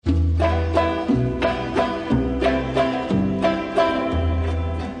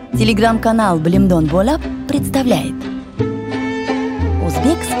Телеграм-канал Блимдон Болап представляет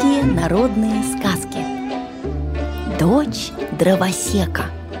узбекские народные сказки. Дочь Дровосека.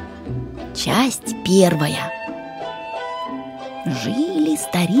 Часть первая. Жили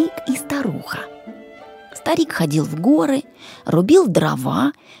старик и старуха. Старик ходил в горы, рубил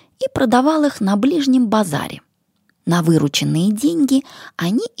дрова и продавал их на ближнем базаре. На вырученные деньги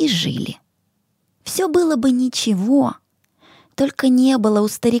они и жили. Все было бы ничего, только не было у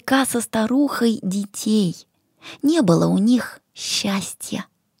старика со старухой детей, не было у них счастья.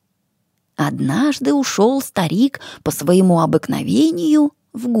 Однажды ушел старик по своему обыкновению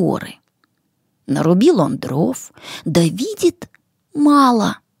в горы. Нарубил он дров, да видит —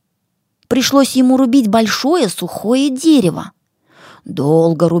 мало. Пришлось ему рубить большое сухое дерево.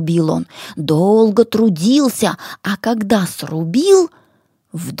 Долго рубил он, долго трудился, а когда срубил,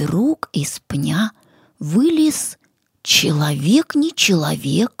 вдруг из пня вылез человек не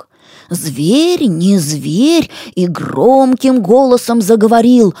человек, зверь не зверь, и громким голосом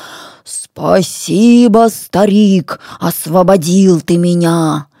заговорил: «Спасибо, старик, освободил ты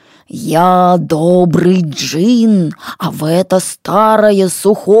меня. Я добрый джин, а в это старое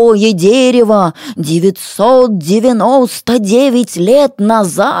сухое дерево 999 лет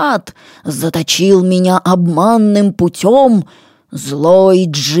назад заточил меня обманным путем злой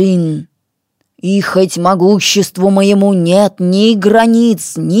джин. И хоть могуществу моему нет ни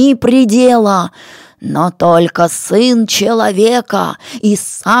границ, ни предела, но только Сын Человека и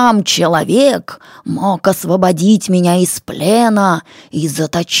сам человек мог освободить меня из плена и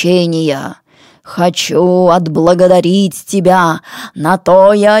заточения. Хочу отблагодарить тебя, на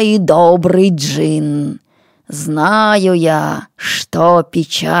то я и добрый джин. Знаю я, что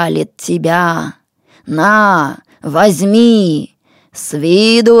печалит тебя. На, возьми. С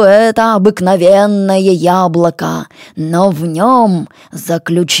виду это обыкновенное яблоко, но в нем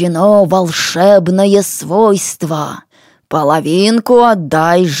заключено волшебное свойство. Половинку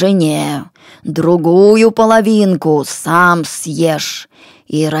отдай жене, другую половинку сам съешь,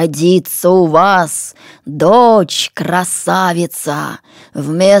 и родится у вас дочь-красавица.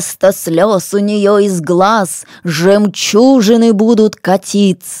 Вместо слез у нее из глаз жемчужины будут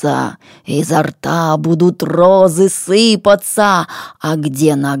катиться, изо рта будут розы сыпаться, а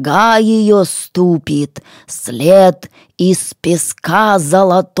где нога ее ступит, след из песка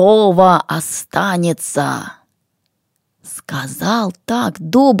золотого останется». Сказал так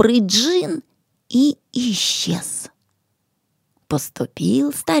добрый джин и исчез.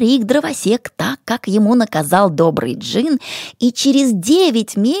 Поступил старик-дровосек так, как ему наказал добрый джин, и через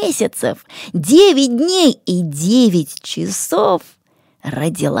 9 месяцев, 9 дней и 9 часов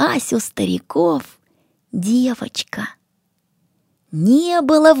родилась у стариков девочка. Не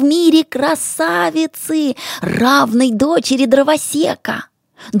было в мире красавицы, равной дочери дровосека.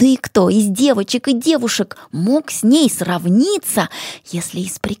 Да и кто из девочек и девушек мог с ней сравниться, если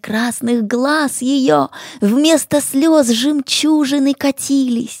из прекрасных глаз ее вместо слез жемчужины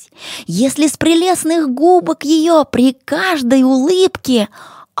катились, если с прелестных губок ее при каждой улыбке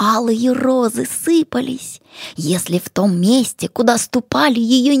алые розы сыпались, если в том месте, куда ступали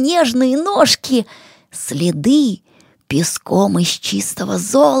ее нежные ножки, следы песком из чистого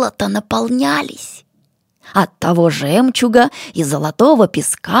золота наполнялись. От того жемчуга и золотого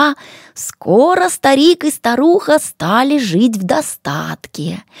песка скоро старик и старуха стали жить в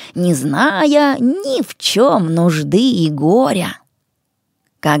достатке, не зная ни в чем нужды и горя.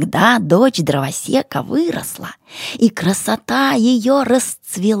 Когда дочь дровосека выросла и красота ее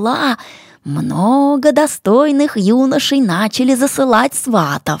расцвела, много достойных юношей начали засылать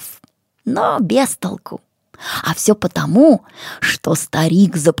сватов, но без толку. А все потому, что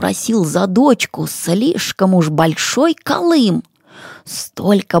старик запросил за дочку слишком уж большой колым.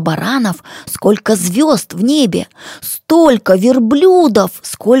 Столько баранов, сколько звезд в небе, столько верблюдов,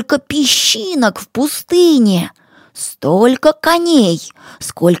 сколько песчинок в пустыне, столько коней,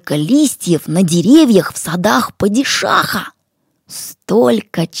 сколько листьев на деревьях в садах падишаха,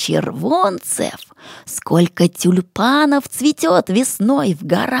 столько червонцев, сколько тюльпанов цветет весной в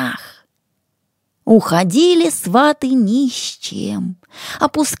горах. Уходили сваты ни с чем,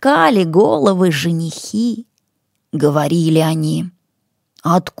 опускали головы женихи. Говорили они: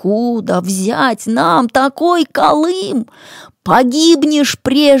 «Откуда взять нам такой колым? Погибнешь,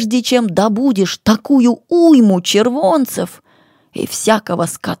 прежде чем добудешь такую уйму червонцев и всякого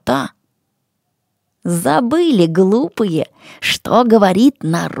скота». Забыли глупые, что говорит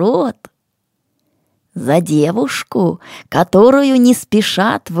народ. За девушку, которую не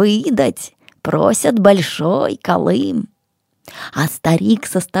спешат выдать, просят большой колым. А старик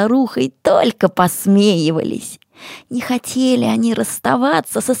со старухой только посмеивались. Не хотели они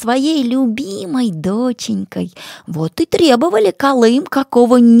расставаться со своей любимой доченькой. Вот и требовали Колым,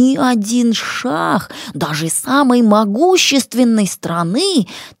 какого ни один шах, даже самой могущественной страны,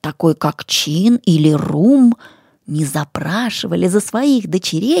 такой как Чин или Рум, не запрашивали за своих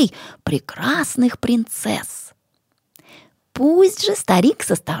дочерей прекрасных принцесс. Пусть же старик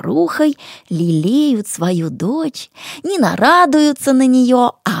со старухой лелеют свою дочь, не нарадуются на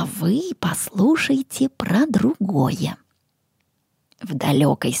нее, а вы послушайте про другое. В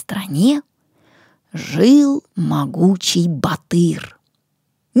далекой стране жил могучий батыр.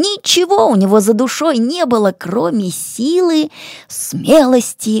 Ничего у него за душой не было, кроме силы,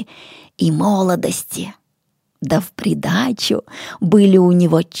 смелости и молодости. Да в придачу были у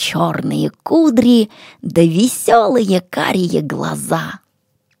него черные кудри да веселые карие глаза.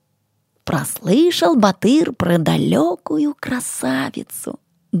 Прослышал батыр про далекую красавицу,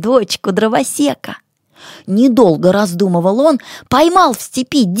 дочку Дровосека. Недолго раздумывал он, поймал в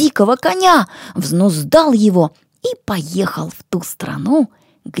степи дикого коня, взнуздал его и поехал в ту страну,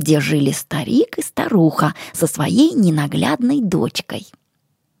 где жили старик и старуха со своей ненаглядной дочкой.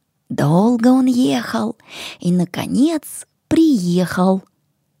 Долго он ехал и, наконец, приехал,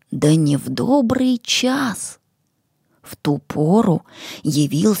 да не в добрый час. В ту пору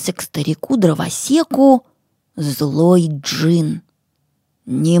явился к старику Дровосеку злой джин.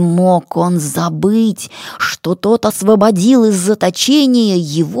 Не мог он забыть, что тот освободил из заточения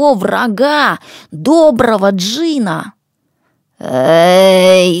его врага, доброго джина.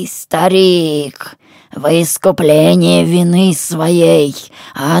 «Эй, старик, во искупление вины своей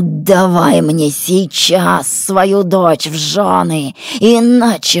отдавай мне сейчас свою дочь в жены,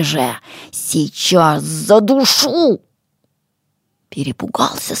 иначе же сейчас задушу!»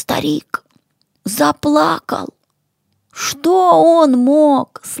 Перепугался старик, заплакал. Что он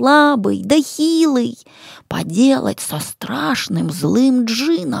мог, слабый да хилый, поделать со страшным злым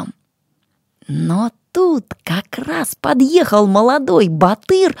джином? Но тут как раз подъехал молодой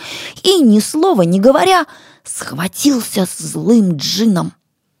батыр и, ни слова не говоря, схватился с злым джином.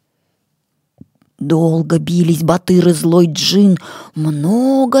 Долго бились батыр и злой джин,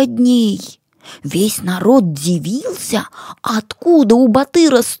 много дней. Весь народ дивился, откуда у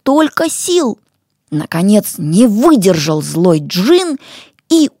батыра столько сил. Наконец не выдержал злой джин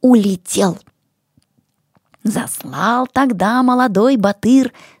и улетел. Заслал тогда молодой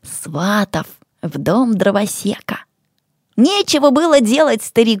батыр сватов в дом Дровосека. Нечего было делать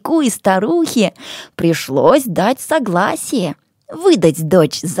старику и старухе, пришлось дать согласие выдать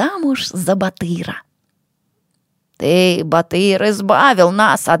дочь замуж за батыра. «Ты, батыр, избавил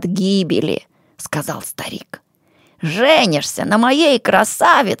нас от гибели», — сказал старик. «Женишься на моей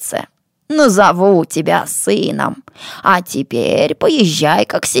красавице, назову тебя сыном, а теперь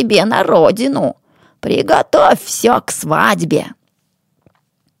поезжай-ка к себе на родину, приготовь все к свадьбе».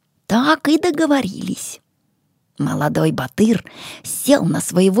 Так и договорились. Молодой батыр сел на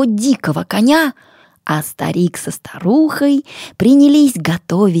своего дикого коня, а старик со старухой принялись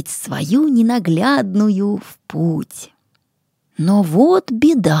готовить свою ненаглядную в путь. Но вот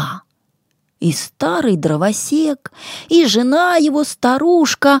беда. И старый Дровосек, и жена его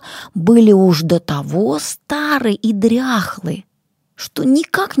старушка были уж до того стары и дряхлы, что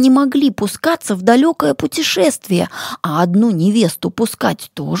никак не могли пускаться в далекое путешествие, а одну невесту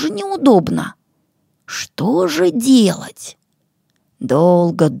пускать тоже неудобно. Что же делать?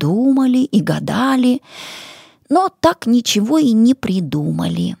 Долго думали и гадали, но так ничего и не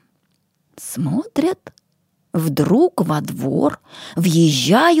придумали. Смотрят, вдруг во двор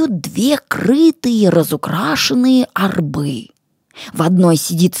въезжают две крытые, разукрашенные арбы. В одной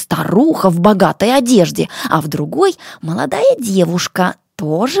сидит старуха в богатой одежде, а в другой молодая девушка,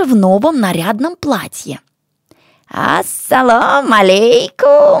 тоже в новом нарядном платье. «Ассалам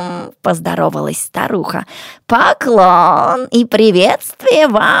алейкум!» — поздоровалась старуха. «Поклон и приветствие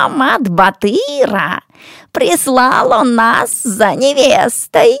вам от батыра! Прислал он нас за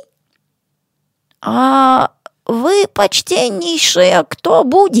невестой!» «А вы, почтеннейшая, кто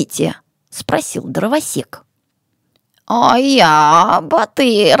будете?» — спросил Дровосек. «А я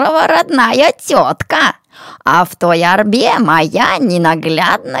Батырова родная тетка, а в той арбе моя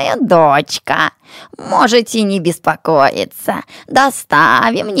ненаглядная дочка. Можете не беспокоиться,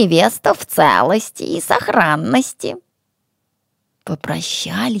 доставим невесту в целости и сохранности».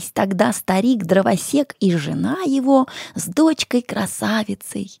 Попрощались тогда старик Дровосек и жена его с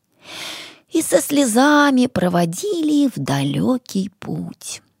дочкой-красавицей и со слезами проводили в далекий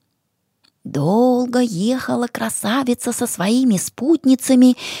путь. Долго ехала красавица со своими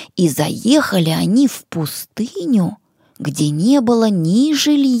спутницами, и заехали они в пустыню, где не было ни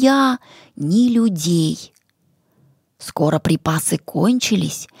жилья, ни людей. Скоро припасы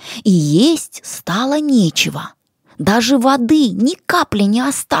кончились, и есть стало нечего. Даже воды ни капли не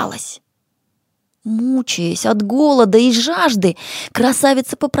осталось. Мучаясь от голода и жажды,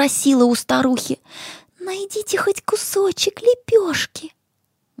 красавица попросила у старухи: «Найдите хоть кусочек лепешки».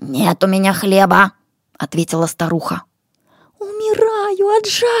 «Нет у меня хлеба», — ответила старуха. «Умираю от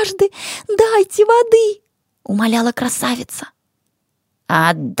жажды, дайте воды», — умоляла красавица.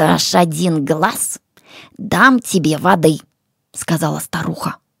 «Отдашь один глаз, дам тебе воды», — сказала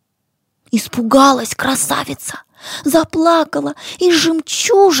старуха. Испугалась красавица, заплакала, и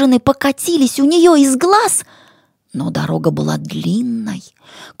жемчужины покатились у нее из глаз. Но дорога была длинной,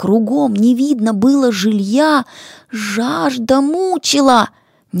 кругом не видно было жилья, жажда мучила.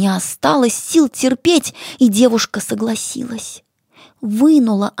 Не осталось сил терпеть, и девушка согласилась.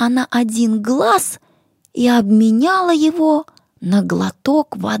 Вынула она один глаз и обменяла его на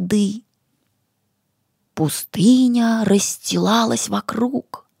глоток воды. Пустыня расстилалась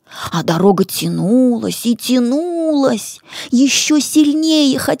вокруг, а дорога тянулась и тянулась. Еще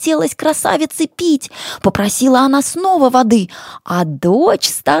сильнее хотелось красавице пить. Попросила она снова воды, а дочь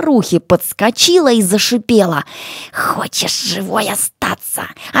старухи подскочила и зашипела: «Хочешь живой остаться?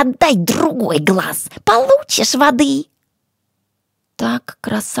 Отдай другой глаз, получишь воды!» Так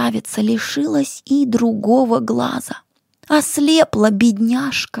красавица лишилась и другого глаза. Ослепла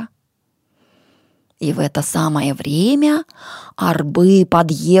бедняжка. И в это самое время арбы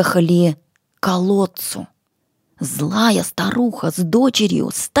подъехали к колодцу. Злая старуха с дочерью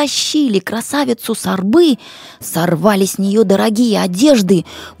стащили красавицу с арбы, сорвали с нее дорогие одежды,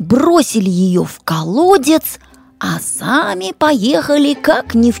 бросили ее в колодец, а сами поехали,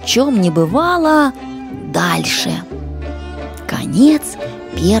 как ни в чем не бывало, дальше. Конец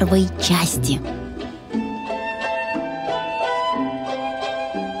первой части.